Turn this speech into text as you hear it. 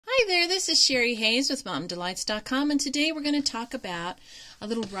Hi there, this is Sherry Hayes with MomDelights.com, and today we're going to talk about a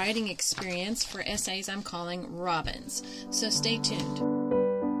little writing experience for essays I'm calling Robins. So stay tuned.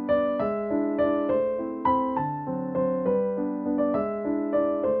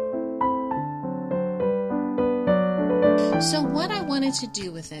 So what I wanted to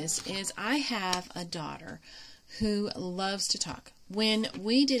do with this is I have a daughter who loves to talk. When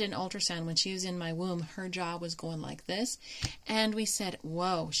we did an ultrasound when she was in my womb, her jaw was going like this, and we said,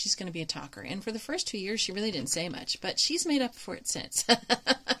 whoa, she's going to be a talker. And for the first 2 years, she really didn't say much, but she's made up for it since.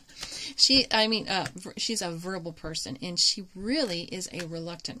 She's a verbal person, and she really is a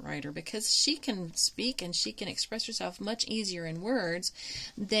reluctant writer because she can speak and she can express herself much easier in words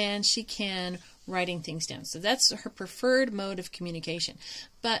than she can writing things down. So that's her preferred mode of communication.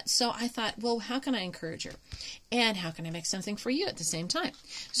 But so I thought, well, how can I encourage her? And how can I make something for you at the same time?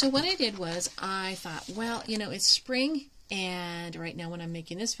 So what I did was I thought, well, it's spring, and right now when I'm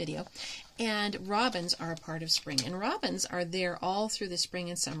making this video, and robins are a part of spring, and robins are there all through the spring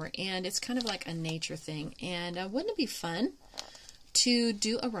and summer, and it's kind of like a nature thing. And wouldn't it be fun to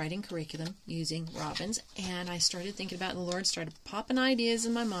do a writing curriculum using robins? And I started thinking about it, and the Lord started popping ideas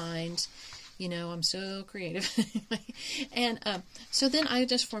in my mind. I'm so creative. And so then I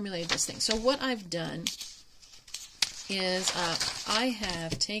just formulated this thing. So what I've done is I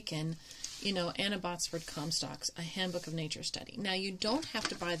have taken Anna Botsford Comstock's A Handbook of Nature Study. Now, you don't have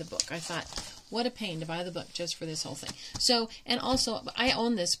to buy the book. I thought, what a pain to buy the book just for this whole thing. So, and also, I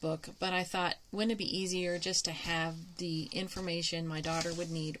own this book, but I thought, wouldn't it be easier just to have the information my daughter would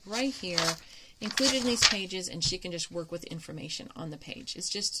need right here, included in these pages, and she can just work with information on the page. It's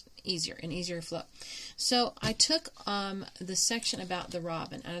just easier, an easier flow. So I took the section about the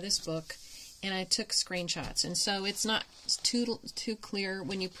robin out of this book, and I took screenshots. And so it's not too clear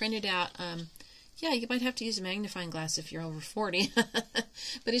when you print it out. Yeah, you might have to use a magnifying glass if you're over 40,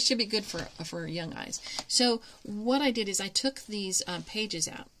 but it should be good for young eyes. So what I did is I took these pages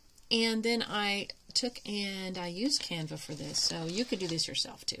out, and then I took and I used Canva for this, so you could do this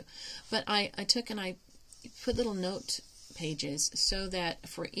yourself too. But I took and I put little note pages so that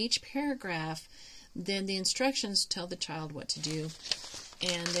for each paragraph, then the instructions tell the child what to do,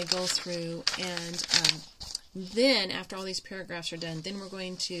 and they go through, and then after all these paragraphs are done, then we're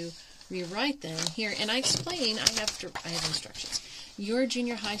going to rewrite them here. And I explain, I have instructions. Your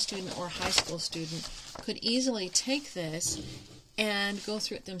junior high student or high school student could easily take this and go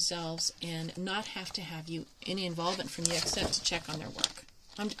through it themselves and not have to have any involvement from you except to check on their work.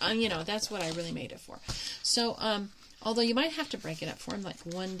 That's what I really made it for. So, although you might have to break it up for them, like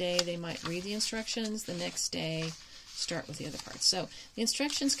one day they might read the instructions, the next day start with the other parts. So the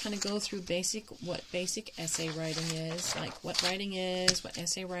instructions kind of go through what basic essay writing is, like what writing is, what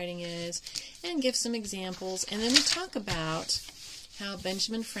essay writing is, and give some examples. And then we talk about how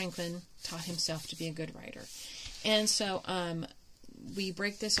Benjamin Franklin taught himself to be a good writer. And so we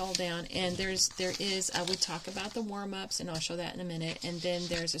break this all down, and we talk about the warm-ups, and I'll show that in a minute, and then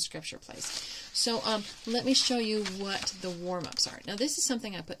there's a scripture place. So let me show you what the warm-ups are. Now, this is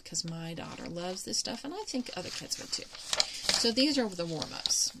something I put because my daughter loves this stuff, and I think other kids would too. So these are the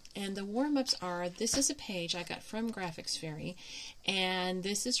warm-ups, and the warm-ups are, this is a page I got from Graphics Fairy, and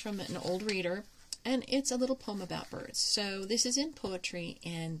this is from an old reader, and it's a little poem about birds. So this is in poetry,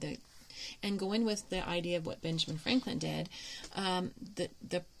 and going with the idea of what Benjamin Franklin did,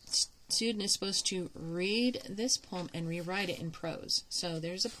 the student is supposed to read this poem and rewrite it in prose. So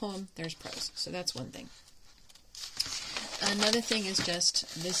there's a poem, there's prose. So that's one thing. Another thing is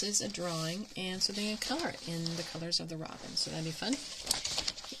this is a drawing, and so they're going to color it in the colors of the robin. So that'd be fun.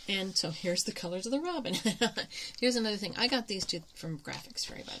 And so here's the colors of the robin. Here's another thing. I got these two from Graphics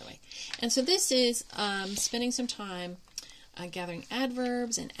Fairy, by the way. And so this is spending some time gathering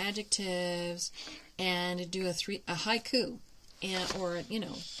adverbs and adjectives, and do a haiku,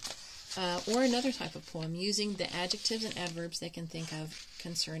 or another type of poem using the adjectives and adverbs they can think of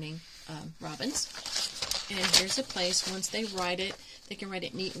concerning robins. And here's a place, once they write it, they can write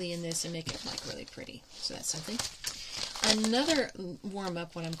it neatly in this and make it like really pretty. So that's something. Another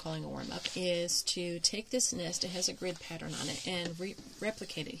warm-up, what I'm calling a warm-up, is to take this nest, it has a grid pattern on it, and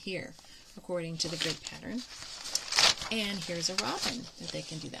replicate it here according to the grid pattern. And here's a robin that they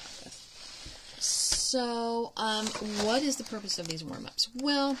can do that with. So, what is the purpose of these warm-ups?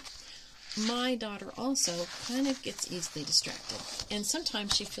 Well, my daughter also kind of gets easily distracted. And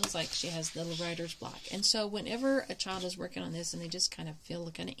sometimes she feels like she has little writer's block. And so whenever a child is working on this and they just kind of feel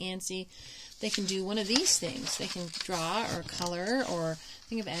kind of antsy, they can do one of these things. They can draw or color or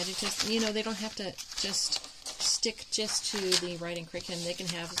think of adjectives. They don't have to just stick just to the writing curriculum. They can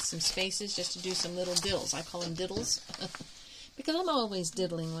have some spaces just to do some little diddles. I call them diddles. because I'm always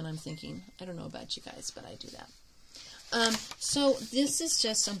diddling when I'm thinking. I don't know about you guys, but I do that. So this is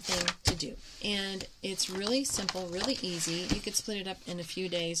just something to do, and it's really simple, really easy. You could split it up in a few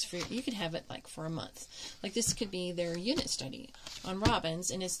days. You could have it like for a month. Like this could be their unit study on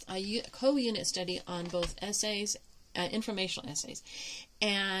robins, and it's a co-unit study on both essays, informational essays,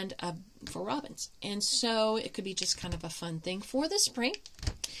 and for robins. And so it could be just kind of a fun thing for the spring.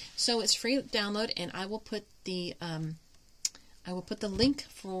 So it's free download, and I will put the link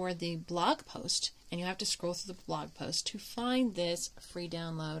for the blog post, and you have to scroll through the blog post to find this free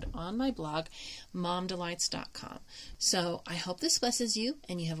download on my blog, momdelights.com. So I hope this blesses you,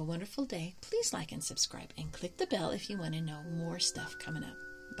 and you have a wonderful day. Please like and subscribe, and click the bell if you want to know more stuff coming up.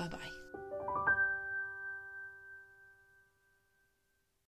 Bye-bye.